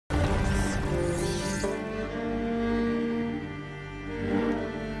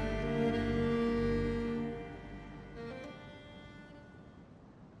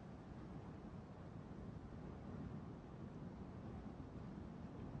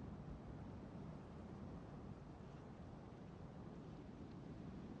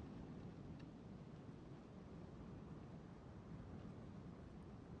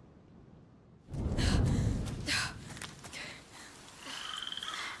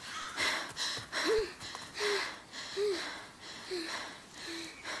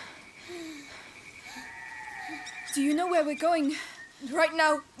you know where we're going? Right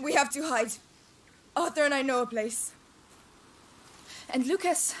now, we have to hide. Arthur and I know a place. And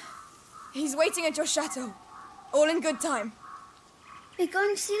Lucas? He's waiting at your chateau. All in good time. We're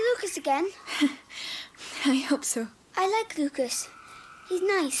going to see Lucas again? I hope so. I like Lucas. He's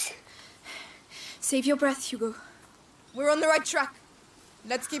nice. Save your breath, Hugo. We're on the right track.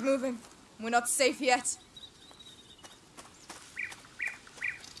 Let's keep moving. We're not safe yet.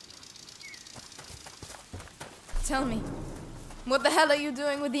 Tell me, what the hell are you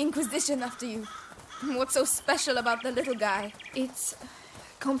doing with the Inquisition after you? What's so special about the little guy? It's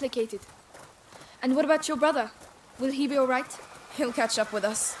complicated. And what about your brother? Will he be all right? He'll catch up with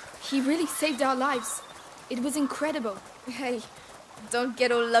us. He really saved our lives. It was incredible. Hey, don't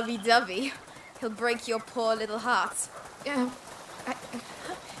get all lovey-dovey. He'll break your poor little heart.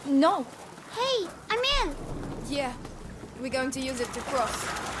 No. Hey, I'm in. Yeah, we're going to use it to cross.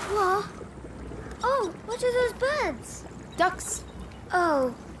 What? Oh, what are those birds? Ducks.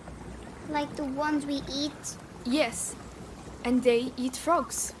 Oh, like the ones we eat? Yes. And they eat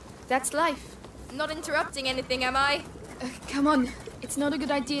frogs. That's life. Not interrupting anything, am I? Come on. It's not a good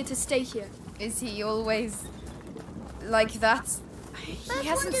idea to stay here. Is he always like that? He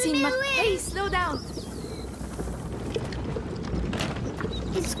hasn't seen much. Hey, slow down.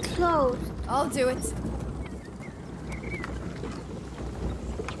 It's closed. I'll do it.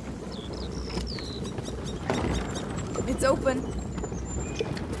 It's open.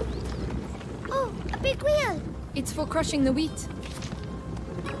 Oh, a big wheel. It's for crushing the wheat.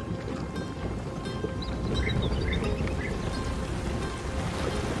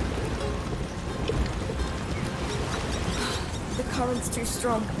 The current's too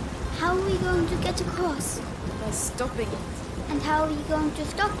strong. How are we going to get across? By stopping it. And how are we going to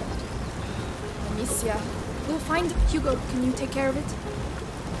stop it? Amicia. We'll find Hugo. Can you take care of it?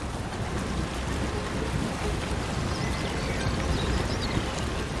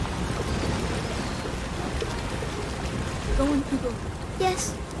 Go on, Hugo.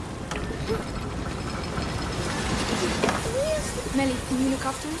 Yes. Melly, can you look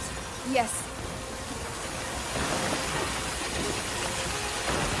after it? Yes.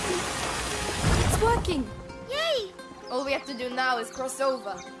 It's working! Yay! All we have to do now is cross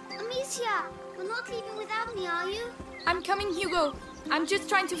over. Amicia, you're not leaving without me, are you? I'm coming, Hugo. I'm just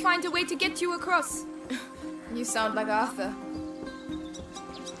trying to find a way to get you across. You sound like Arthur.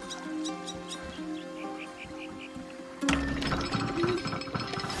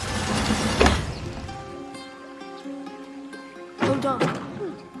 Hold on.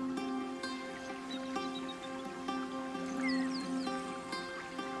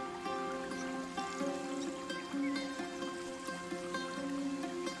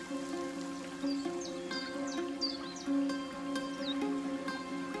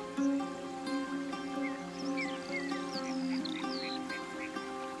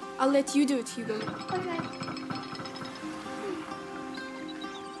 I'll let you do it, Hugo. Okay.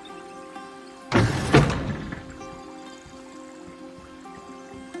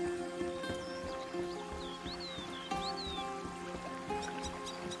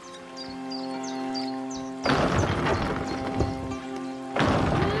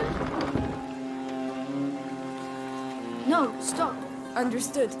 No, stop.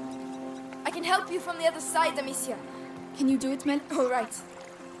 Understood. I can help you from the other side, Amicia. Can you do it, Mel? All right.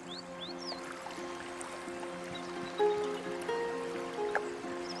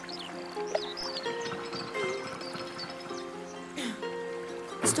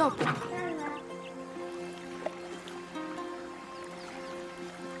 Stop.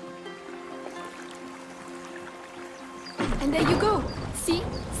 And there you go. See?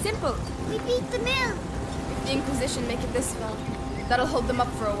 Simple. We beat the mill. If the Inquisition make it this far, that'll hold them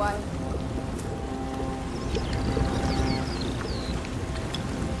up for a while.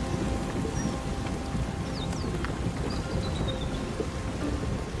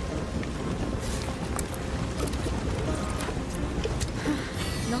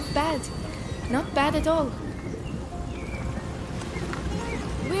 Not bad. Not bad at all.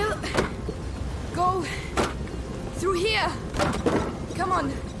 We'll go through here. Come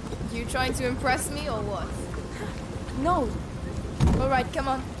on. You trying to impress me or what? No. All right, come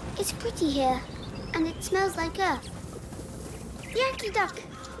on. It's pretty here, and it smells like earth. Yankee Duck,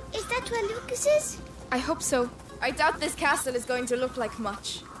 is that where Lucas is? I hope so. I doubt this castle is going to look like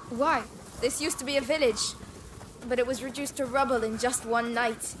much. Why? This used to be a village, but it was reduced to rubble in just one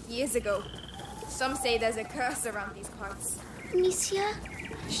night, years ago. Some say there's a curse around these parts. Amicia?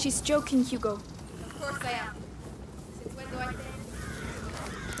 She's joking, Hugo. Of course I am. Since when do I say?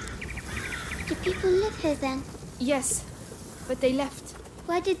 Do people live here then? Yes, but they left.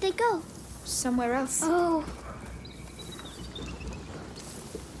 Where did they go? Somewhere else. Oh,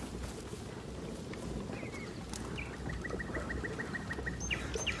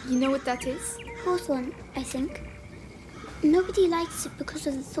 You know what that is? Hawthorn, I think. Nobody likes it because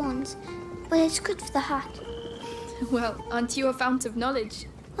of the thorns, but it's good for the heart. Well, aren't you a fount of knowledge?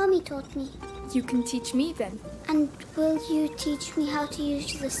 Mommy taught me. You can teach me then. And will you teach me how to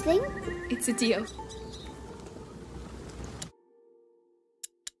use the sling? It's a deal.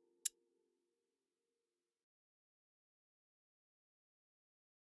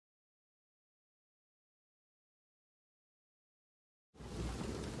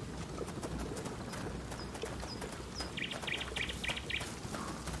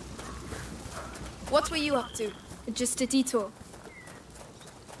 What were you up to? Just a detour.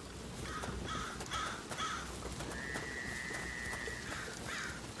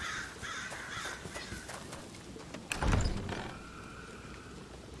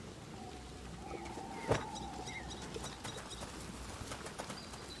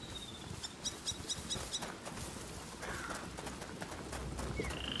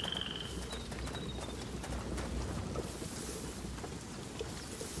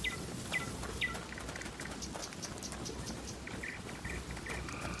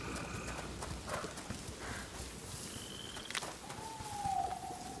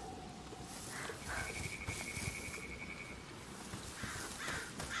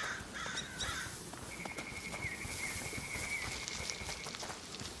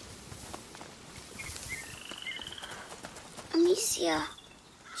 Amicia.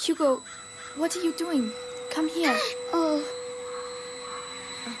 Hugo, what are you doing? Come here. Oh.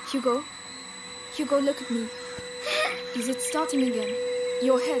 Hugo? Hugo, look at me. Is it starting again?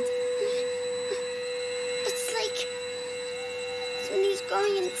 Your head. It's like somebody's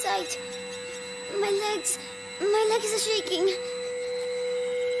growing inside. My legs are shaking.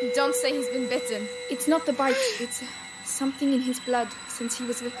 Don't say he's been bitten. It's not the bite. It's something in his blood since he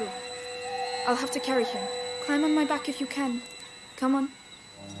was little. I'll have to carry him. Climb on my back if you can. Come on.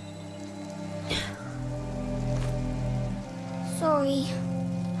 Sorry.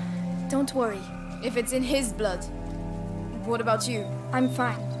 Don't worry. If it's in his blood, what about you? I'm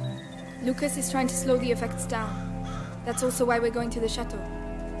fine. Lucas is trying to slow the effects down. That's also why we're going to the chateau.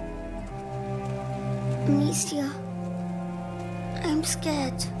 Amicia. I'm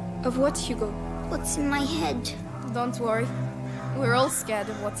scared. Of what, Hugo? What's in my head? Don't worry. We're all scared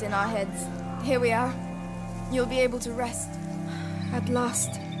of what's in our heads. Here we are. You'll be able to rest. At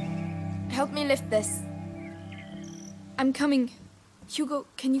last. Help me lift this. I'm coming. Hugo,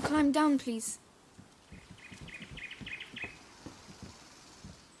 can you climb down, please?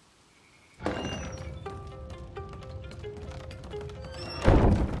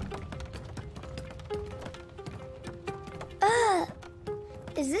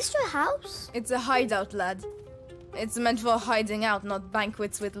 Is this your house? It's a hideout, lad. It's meant for hiding out, not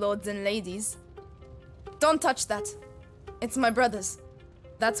banquets with lords and ladies. Don't touch that. It's my brother's.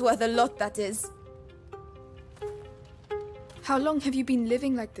 That's worth a lot, that is. How long have you been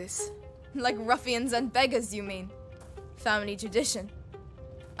living like this? Like ruffians and beggars, you mean? Family tradition.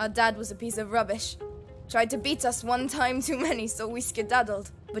 Our dad was a piece of rubbish. Tried to beat us one time too many, so we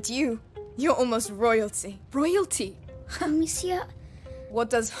skedaddled. But you're almost royalty. Royalty? Amicia, What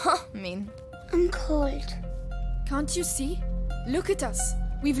does huh mean? I'm cold. Can't you see? Look at us.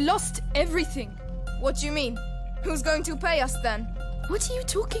 We've lost everything. What do you mean? Who's going to pay us then? What are you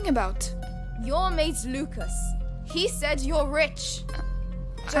talking about? Your mate's Lucas. He said you're rich.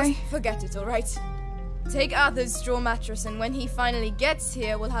 Just forget it, all right? Take Arthur's straw mattress, and when he finally gets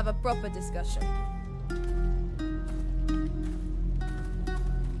here, we'll have a proper discussion.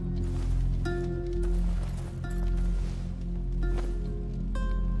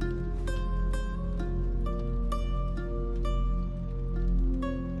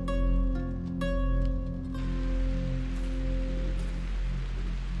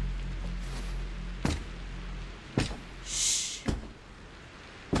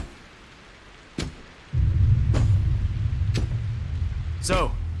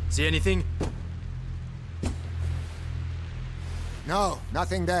 So, see anything? No,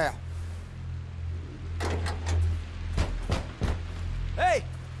 nothing there. Hey,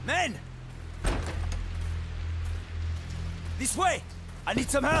 men! This way! I need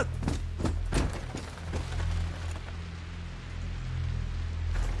some help!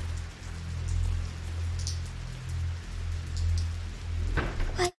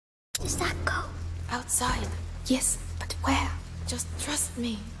 Where does that go? Outside. Yes, but where? Just trust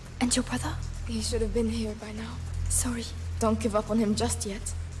me. And your brother? He should have been here by now. Sorry. Don't give up on him just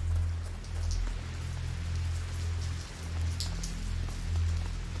yet.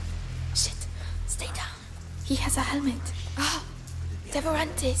 Shit. Stay down. He has a helmet. Ah,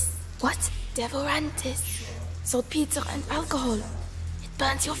 Devorantis. What? Devorantis. Saltpeter and alcohol. It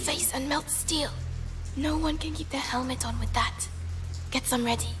burns your face and melts steel. No one can keep their helmet on with that. Get some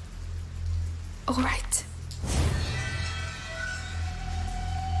ready. All right.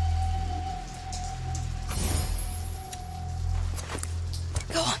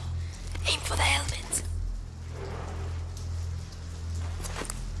 Go on. Aim for the helmet.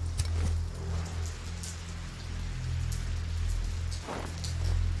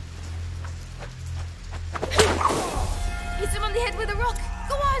 Hit him on the head with a rock.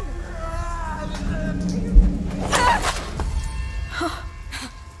 Go on.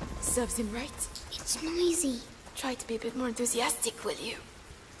 Serves him right. It's noisy. Try to be a bit more enthusiastic, will you?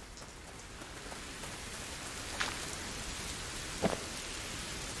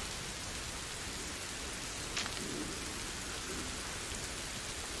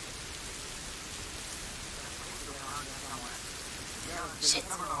 Shit.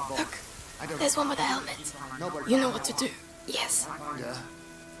 Look. There's one with a helmet. You know what to do. Yes. Yeah.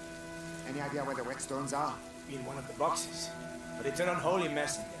 Any idea where the whetstones are? In one of the boxes. But it's an unholy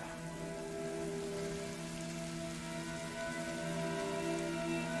mess in there.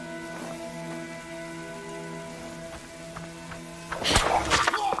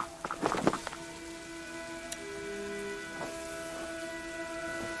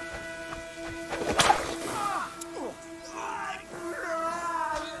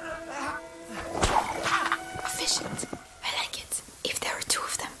 Efficient. I like it. If there are two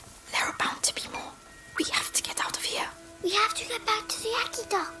of them, there are bound to be more. We have to get out of here. We have to get back to the Yaki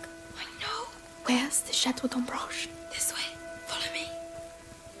dock. I know. Where's the Chateau d'Ombrage? This way. Follow me.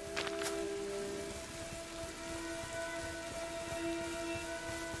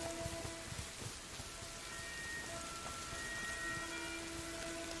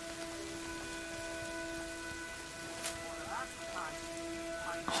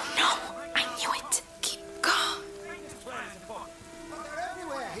 Oh no! I knew it. Keep calm. But they're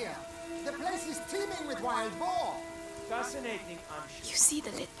everywhere here. The place is teeming with wild boar. Fascinating, I'm sure. You see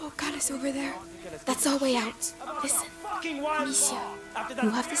the little goddess over there? That's our way out. Listen, Fucking wild Amicia, boar. After that you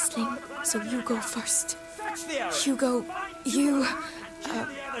have the sling, so you go first. fetch the arrow. Hugo, you Kill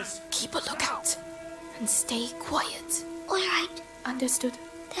the others. keep a lookout and stay quiet. All right. Understood?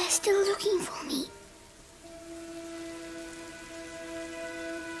 They're still looking for me.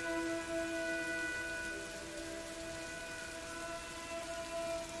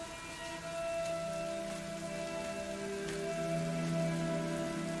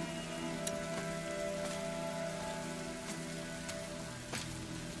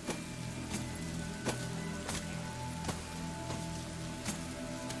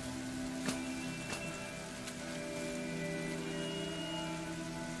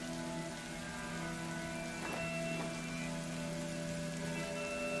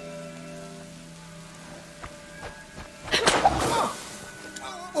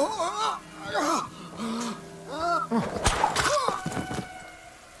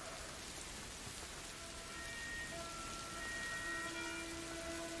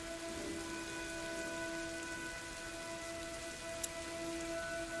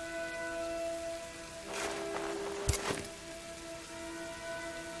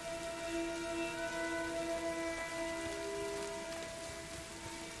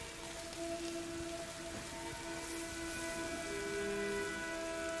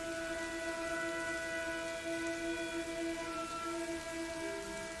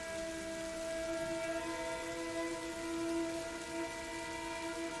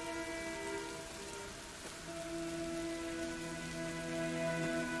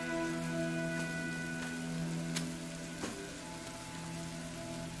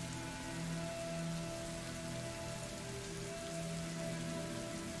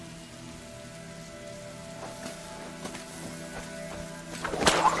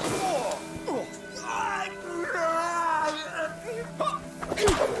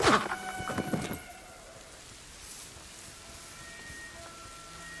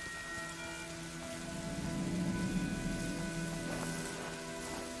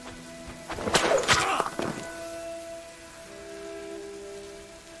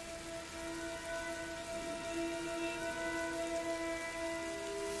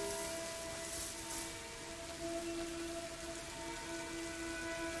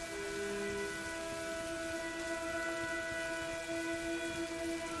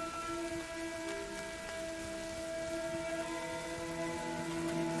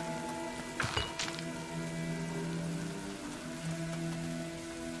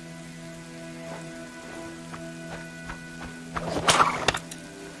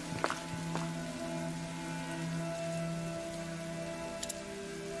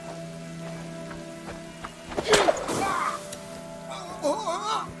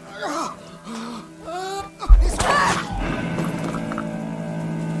 This way!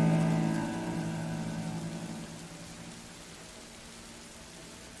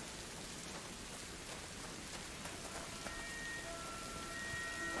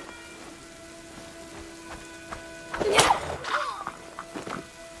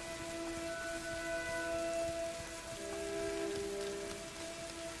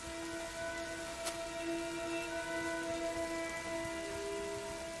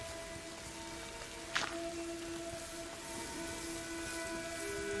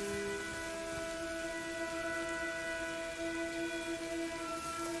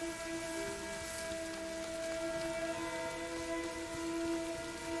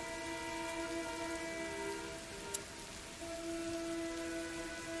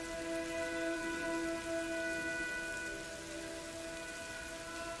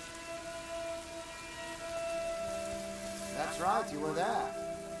 That's right, you were there.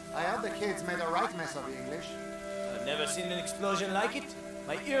 I heard the kids made a right mess of the English. I've never seen an explosion like it.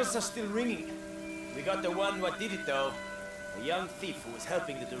 My ears are still ringing. We got the one what did it though. A young thief who was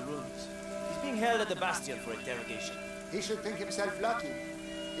helping the Daruns. He's being held at the Bastion for interrogation. He should think himself lucky.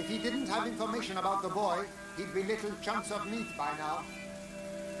 If he didn't have information about the boy, he'd be little chunks of meat by now.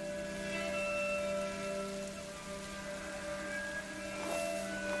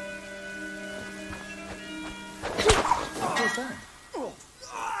 What was that?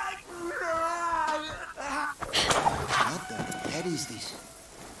 What the heck is this?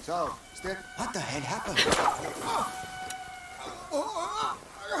 So, Stick, What the hell happened?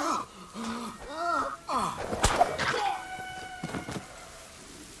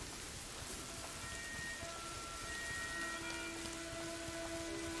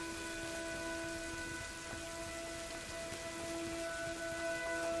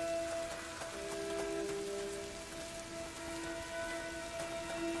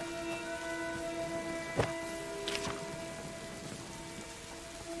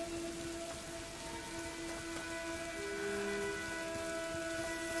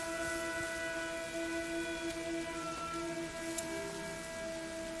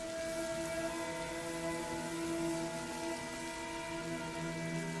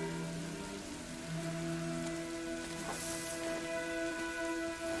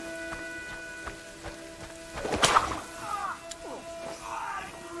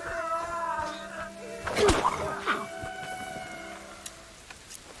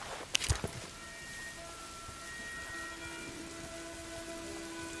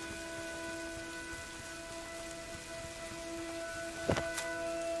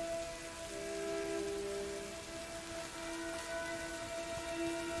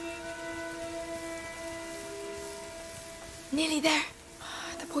 Nearly there.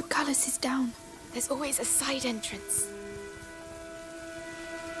 The portcullis is down. There's always a side entrance.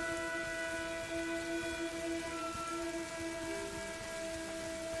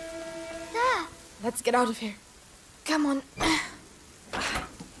 There! Let's get out of here. Come on.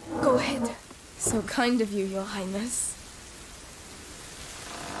 Go ahead. So kind of you, Your Highness.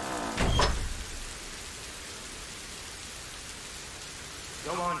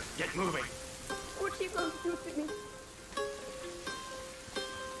 Come on, get moving. What are you going to do to me?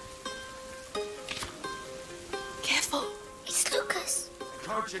 Careful. It's Lucas. The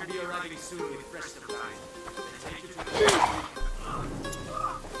cart should be arriving soon with fresh supplies. Then take you to the...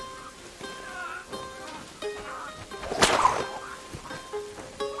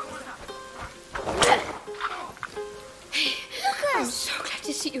 I'm so glad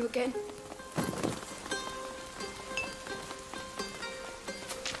to see you again.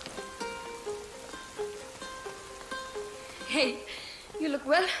 Hey, you look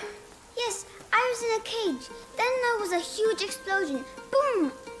well? Yes, I was in a cage. Then there was a huge explosion.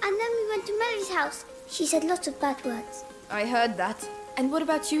 Boom! And then we went to Melly's house. She said lots of bad words. I heard that. And what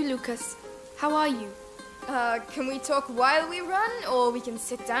about you, Lucas? How are you? Can we talk while we run? Or we can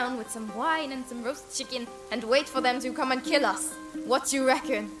sit down with some wine and some roast chicken and wait for them to come and kill us? What do you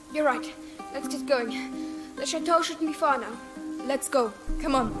reckon? You're right. Let's get going. The chateau shouldn't be far now. Let's go.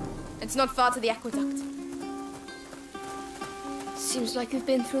 Come on. It's not far to the aqueduct. Seems like we've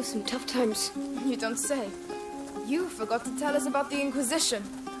been through some tough times. You don't say. You forgot to tell us about the Inquisition.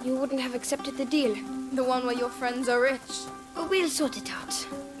 You wouldn't have accepted the deal. The one where your friends are rich. But we'll sort it out.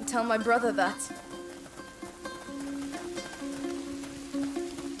 Tell my brother that.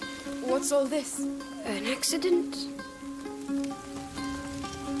 What's all this? An accident?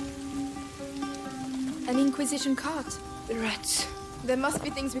 An Inquisition cart. The rats. There must be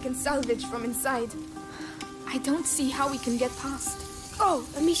things we can salvage from inside. I don't see how we can get past. Oh,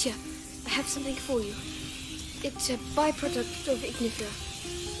 Amicia, I have something for you. It's a byproduct of Ignifera.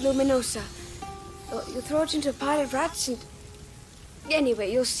 luminosa. You throw it into a pile of rats and...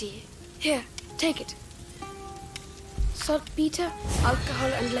 Anyway, you'll see. Here, take it. Saltpeter,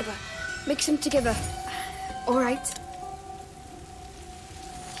 alcohol and liver. Mix them together. All right.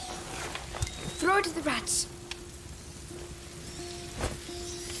 Throw it at the rats.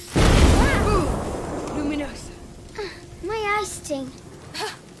 Luminosa. My eyes sting.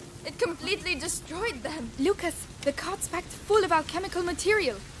 It completely destroyed them. Lucas, the cart's packed full of alchemical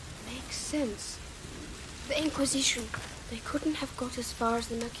material. Makes sense. The Inquisition. They couldn't have got as far as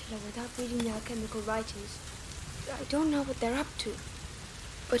the macula without reading the alchemical writings. I don't know what they're up to.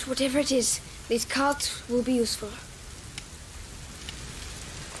 But whatever it is, these carts will be useful.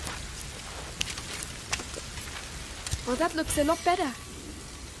 Well, that looks a lot better.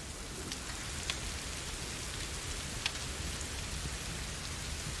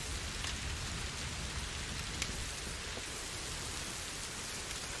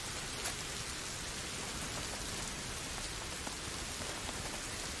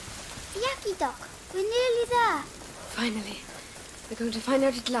 Yucky Doc, we're nearly there. Finally. We're going to find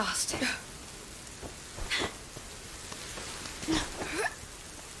out at last.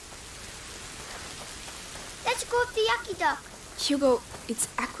 Let's go up the Yucky Doc. Hugo, it's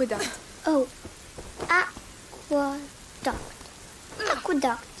aqueduct. Oh, aqueduct.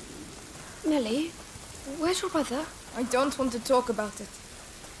 Aqueduct. Nellie, where's your brother? I don't want to talk about it.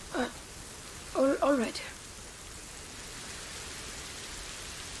 All right.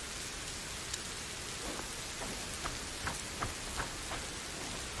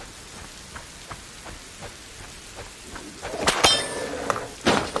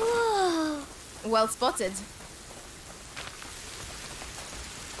 Well spotted.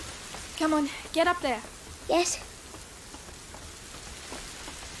 Come on, get up there. Yes.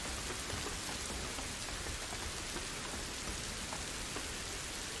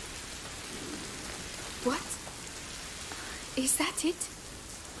 What? Is that it?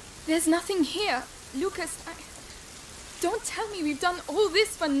 There's nothing here. Lucas, don't tell me we've done all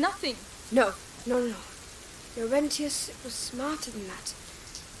this for nothing. No. Laurentius was smarter than that.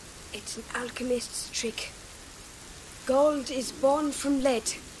 It's an alchemist's trick. Gold is born from lead.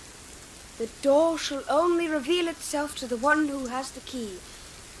 The door shall only reveal itself to the one who has the key.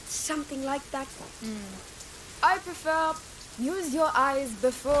 Something like that. I prefer use your eyes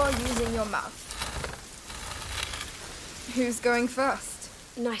before using your mouth. Who's going first?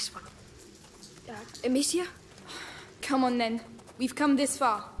 Nice one. Amicia? Come on then. We've come this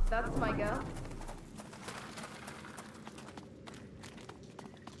far. That's my girl.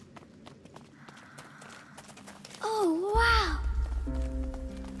 Oh, wow.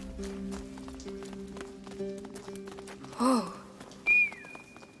 Oh.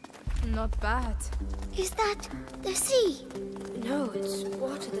 Not bad. Is that the sea? No, it's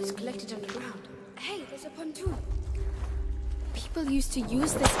water that's collected underground. Hey, there's a pontoon. People used to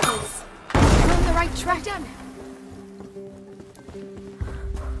use this place. We're on the right track. Done.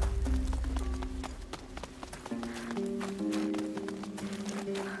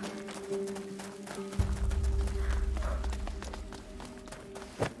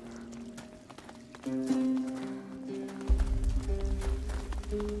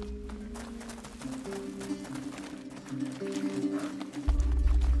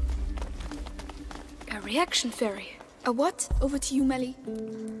 Reaction ferry. A what? Over to you, Melly.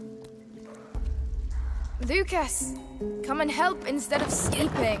 Lucas, come and help instead of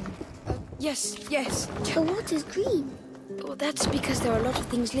sleeping. Yes. The water's green. Oh, that's because there are a lot of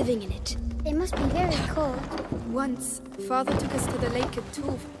things living in it. They must be very cold. Once, Father took us to the lake at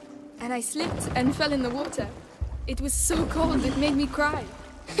Tuve, and I slipped and fell in the water. It was so cold it made me cry.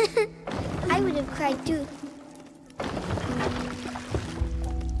 I would have cried too.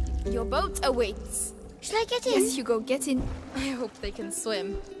 Your boat awaits. Shall I get in? Yes, Hugo, get in. I hope they can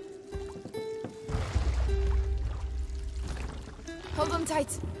swim. Hold on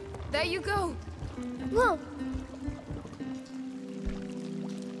tight. There you go. Whoa.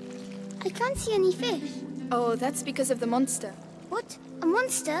 I can't see any fish. Oh, that's because of the monster. What? A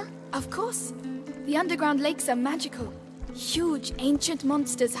monster? Of course. The underground lakes are magical. Huge, ancient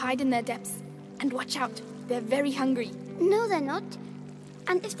monsters hide in their depths. And watch out, they're very hungry. No, they're not.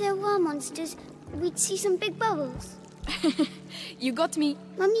 And if there were monsters, we'd see some big bubbles. You got me.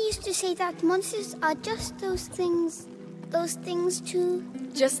 Mummy used to say that monsters are just those things to...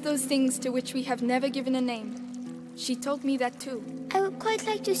 Just those things to which we have never given a name. She told me that too. I would quite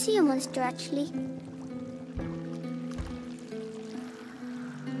like to see a monster, actually.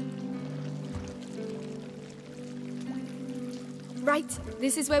 Right,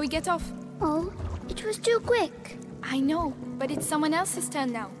 this is where we get off. Oh, it was too quick. I know, but it's someone else's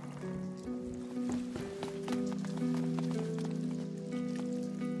turn now.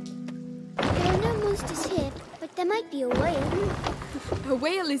 There are no monsters here, but there might be a whale. A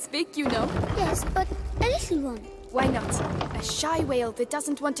whale is big, you know. Yes, but a little one. Why not? A shy whale that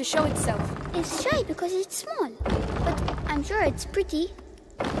doesn't want to show itself. It's shy because it's small, but I'm sure it's pretty.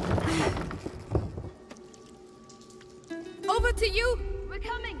 Over to you! We're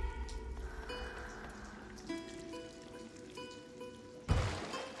coming.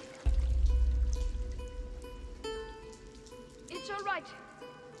 It's all right.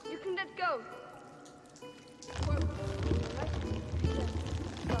 You can let go. Whoa.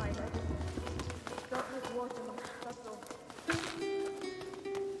 Right. Stop with water, that's all.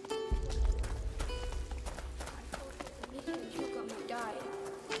 Amicia and Hugo might die.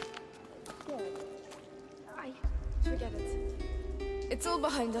 Forget it. It's all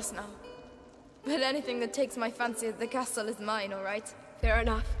behind us now. But anything that takes my fancy at the castle is mine, all right? Fair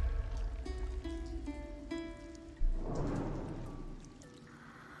enough.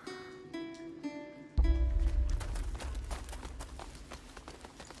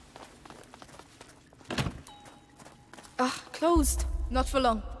 Ah, closed. Not for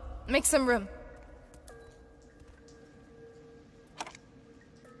long. Make some room.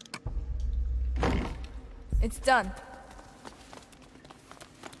 It's done.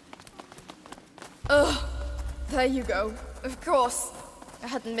 Oh, there you go. Of course. I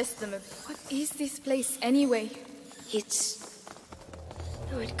hadn't missed them. What is this place anyway? It's...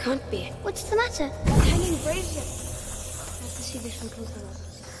 No, it can't be. What's the matter? That hanging brazier. Have to see this one closer up.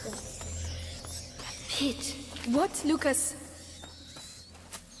 That pit. What, Lucas?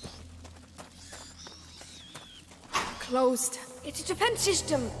 Closed. It's a defense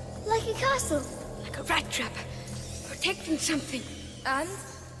system. Like a castle. Like a rat trap. Protecting something. And?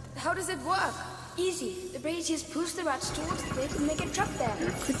 How does it work? Easy. The braziers push the rats towards the pit and make a trap there.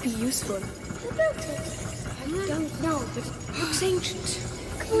 It could be useful. Who built it? I don't know, but it looks ancient.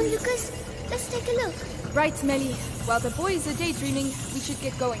 Come on, Lucas. Let's take a look. Right, Melly. While the boys are daydreaming, we should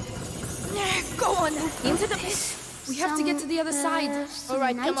get going. Go on! Into the pit! We have to get to the other side. Some All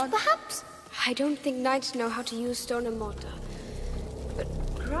right, come knights, on. perhaps? I don't think knights know how to use stone and mortar. But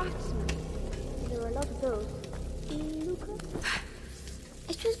craftsmen... There are a lot of those. Lucas?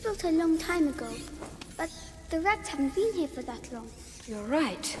 It was built a long time ago, but the rats haven't been here for that long. You're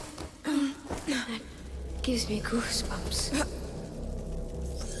right. That gives me goosebumps.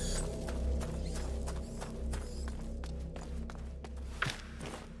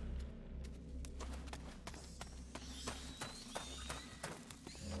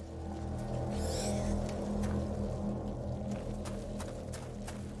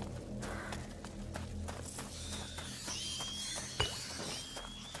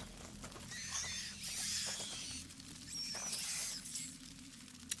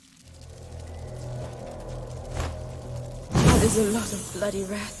 There's a lot of bloody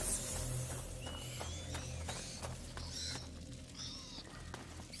rats.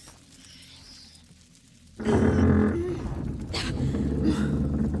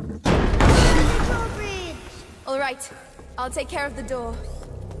 All right, I'll take care of the door.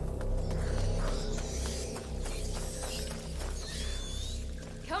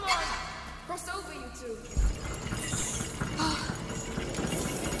 Come on, cross over, you two.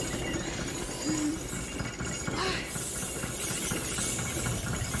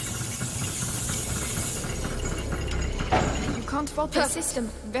 Can't fault the system.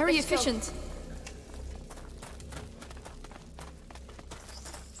 Very efficient.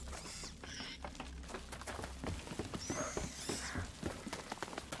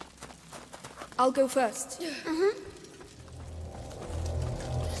 I'll go first.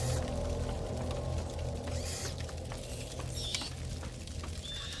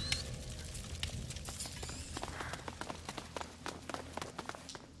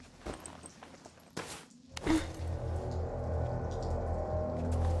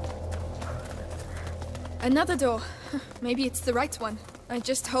 Another door. Maybe it's the right one. I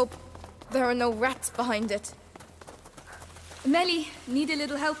just hope there are no rats behind it. Melly, need a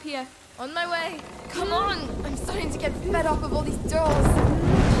little help here. On my way. Come on! I'm starting to get fed up of all these doors.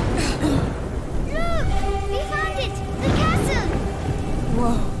 Look! We found it! The castle!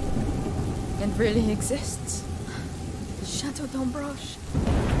 Whoa. It really exists. Chateau d'Ambrose.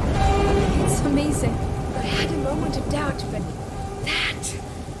 It's amazing. I had a moment of doubt, but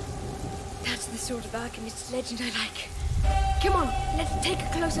that's the sort of alchemist's legend I like. Come on, let's take a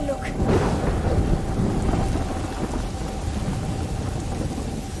closer look.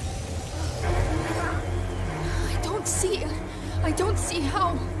 I don't see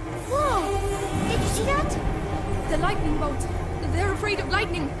how. Whoa! Did you see that? The lightning bolt. They're afraid of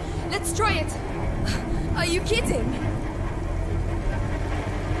lightning. Let's try it. Are you kidding?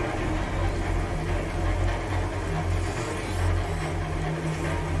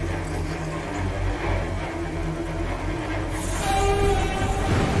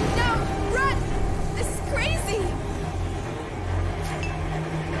 No! Run! This is crazy!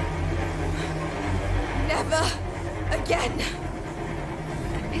 Never again!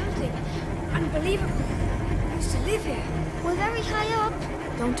 A building. Unbelievable. We used to live here. We're very high up.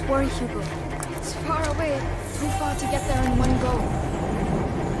 Don't worry, Hugo. It's far away. Too far to get there in one go.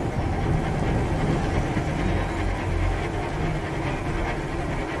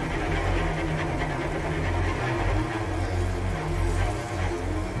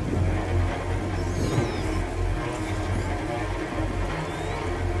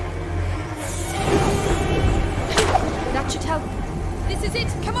 That should help. This is it.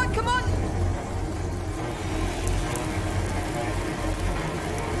 Come on, come on!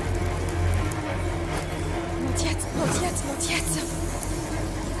 Not yet, not yet, not yet.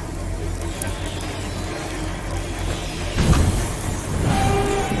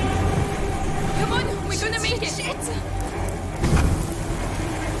 Come on, we're gonna make it. Shit!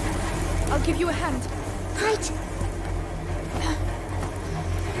 I'll give you a hand. Right.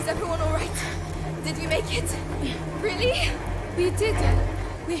 Is everyone all right? Did we make it? Really? We did.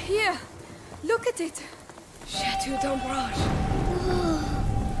 We're here. Look at it. Chateau d'Ombrage. Whoa.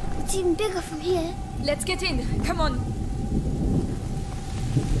 It's even bigger from here. Let's get in. Come on.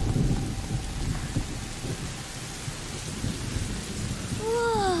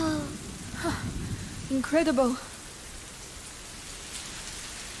 Whoa. Incredible.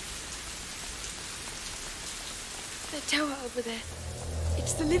 The tower over there.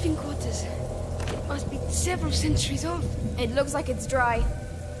 It's the living quarters. It must be several centuries old. It looks like it's dry,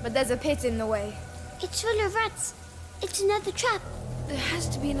 but there's a pit in the way. It's full of rats. It's another trap. There has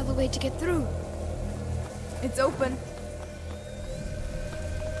to be another way to get through. It's open.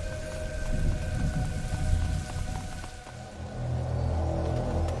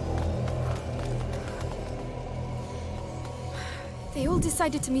 They all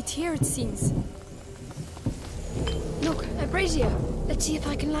decided to meet here, it seems. Look, a brazier. Let's see if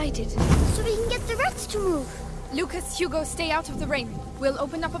I can light it. So we can get the rats to move. Lucas, Hugo, stay out of the rain. We'll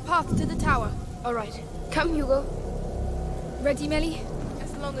open up a path to the tower. All right. Come, Hugo. Ready, Melly?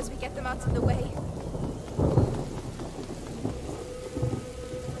 As long as we get them out of the way.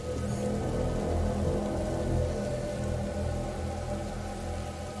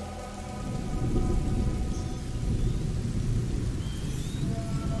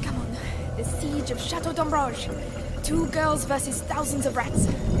 Come on. The siege of Chateau d'Ombrage. 2 girls versus thousands of rats.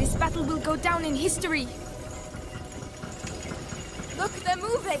 This battle will go down in history. Look, they're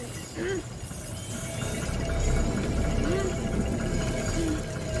moving!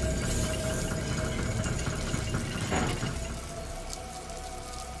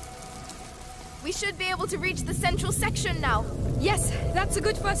 We should be able to reach the central section now. Yes, that's a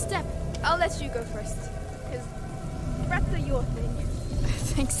good first step. I'll let you go first, because rats are your thing.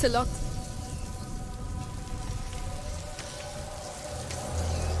 Thanks a lot.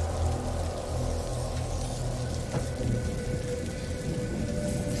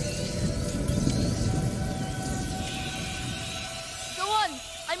 Go on,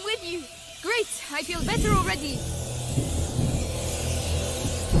 I'm with you. Great, I feel better already.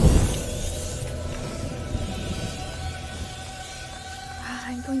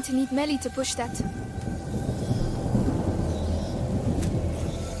 I'm going to need Melly to push that.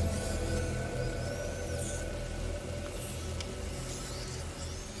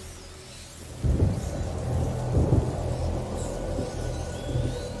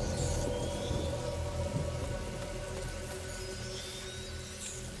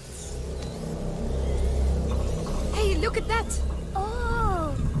 Hey, look at that!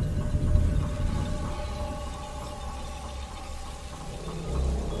 Oh.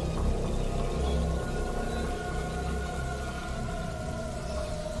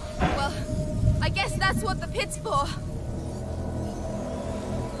 Well, I guess that's what the pit's for.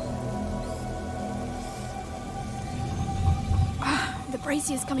 The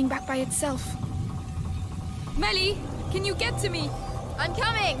brazier's coming back by itself. Melly, can you get to me? I'm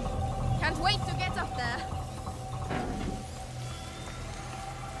coming! Can't wait to get up there.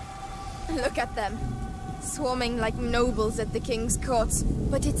 Look at them. Swarming like nobles at the king's court.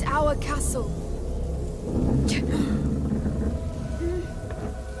 But it's our castle.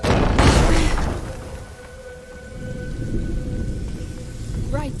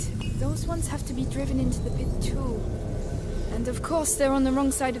 Right, those ones have to be driven into the pit too. And of course they're on the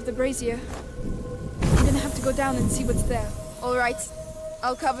wrong side of the brazier. I'm gonna have to to go down and see what's there. All right.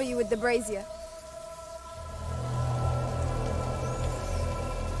 I'll cover you with the brazier.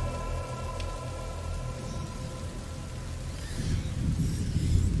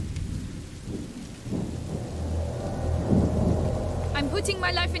 I'm putting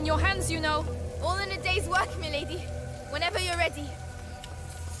my life in your hands, you know. All in a day's work, milady. Whenever you're ready.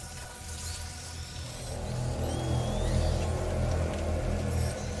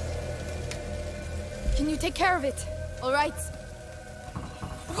 Can you take care of it? All right.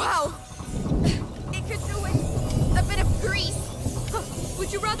 Wow! It could do with a bit of grease.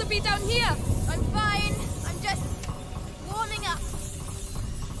 Would you rather be down here? I'm fine. I'm just warming up.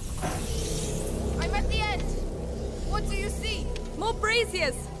 I'm at the end. What do you see? More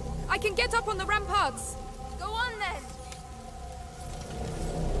braziers. I can get up on the ramparts. Go on then.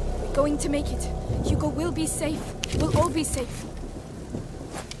 We're going to make it. Hugo will be safe. We'll all be safe.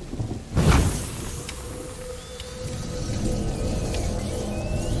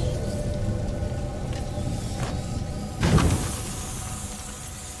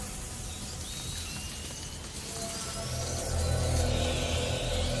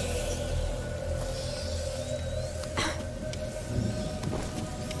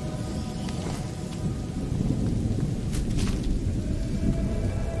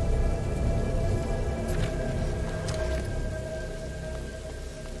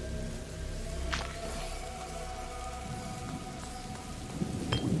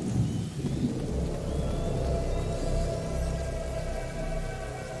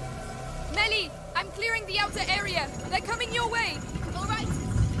 I'm clearing the outer area. They're coming your way. All right.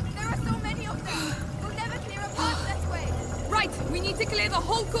 There are so many of them. We'll never clear a path that way. Right. We need to clear the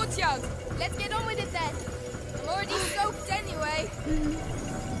whole courtyard. Let's get on with it then. I'm already soaked anyway.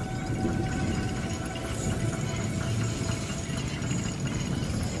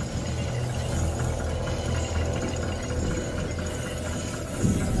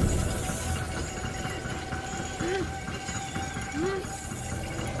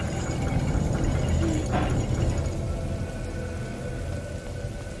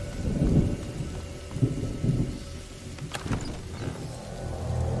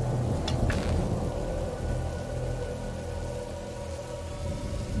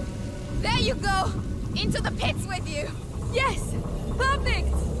 You go! Into the pits with you! Yes!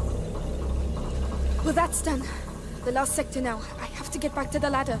 Perfect! Well, that's done. The last sector now. I have to get back to the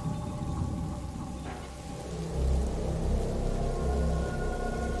ladder.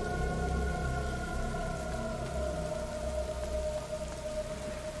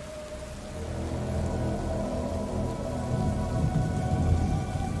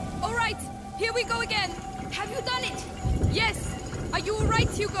 All right! Here we go again! Have you done it? Yes! Are you all right,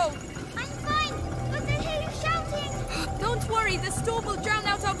 Hugo? Don't worry, the storm will drown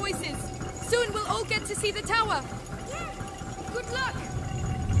out our voices. Soon we'll all get to see the tower. Yeah. Good luck.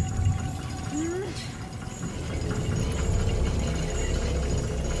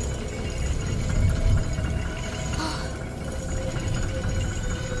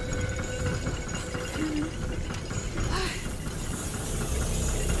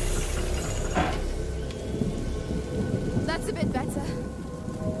 That's a bit better.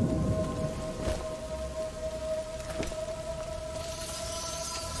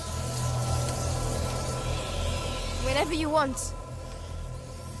 Whenever you want.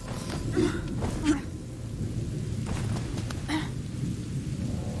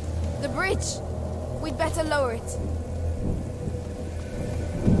 The bridge. We'd better lower it.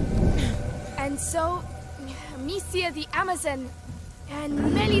 And so, Amicia the Amazon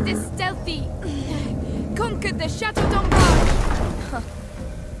and Melly the Stealthy conquered the Chateau d'Ambar.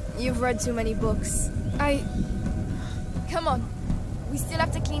 You've read too many books. Come on. We still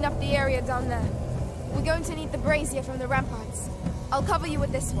have to clean up the area down there. We're going to need the brazier from the ramparts. I'll cover you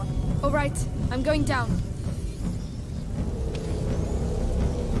with this one. All right, I'm going down.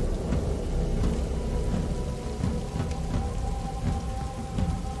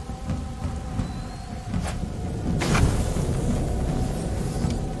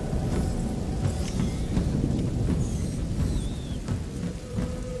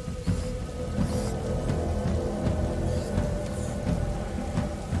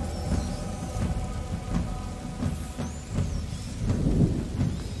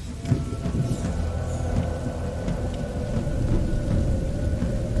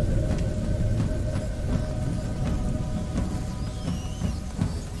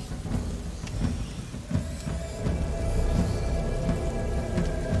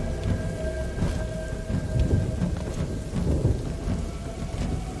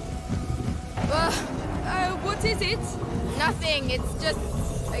 What is it? Nothing, it's just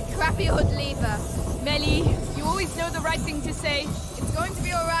a crappy old lever. Melly, you always know the right thing to say. It's going to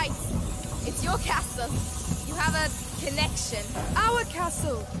be all right. It's your castle. You have a connection. Our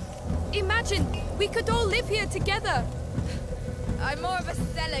castle. Imagine, we could all live here together. I'm more of a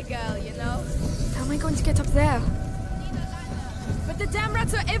cellar girl, you know. How am I going to get up there? But the damn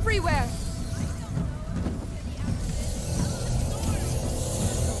rats are everywhere.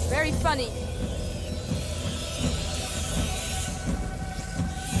 Very funny.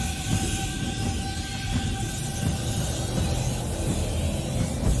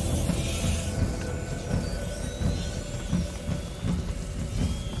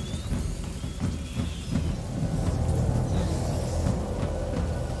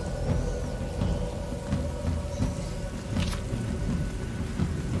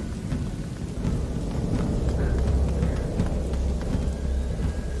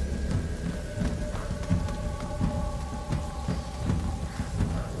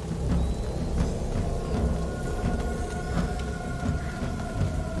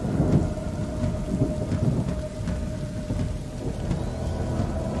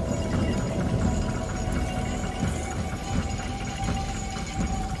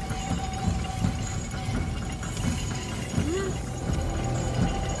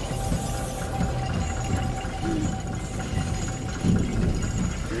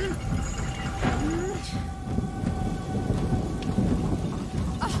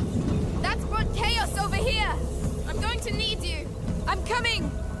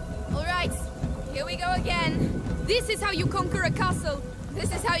 This is how you conquer a castle.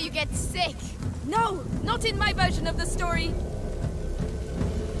 This is how you get sick. No, not in my version of the story.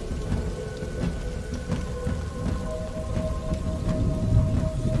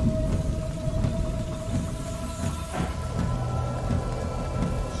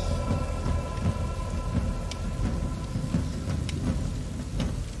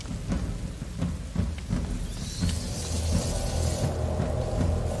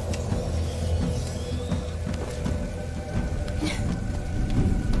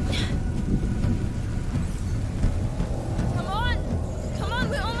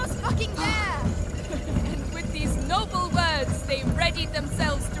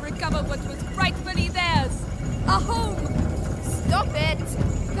 Themselves to recover what was rightfully theirs. A home! Stop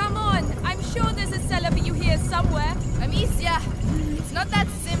it! Come on, I'm sure there's a cellar for you here somewhere. Amicia, it's not that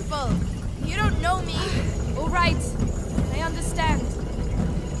simple. You don't know me. All right, I understand.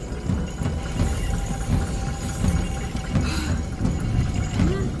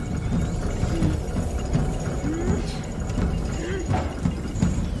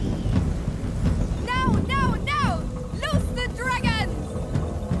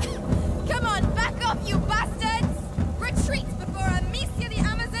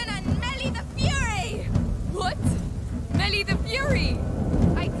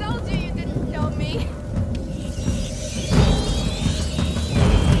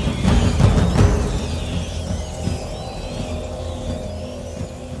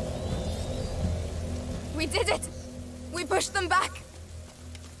 We did it! We pushed them back!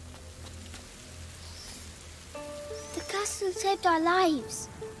 The castle saved our lives.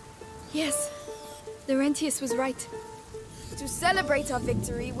 Yes, Laurentius was right. To celebrate our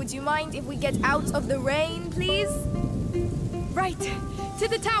victory, would you mind if we get out of the rain, please? Right, to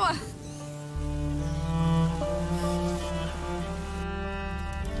the tower!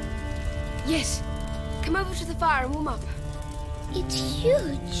 Yes, come over to the fire and warm up. It's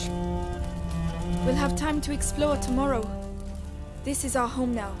huge. We'll have time to explore tomorrow. This is our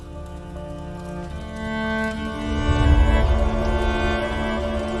home now.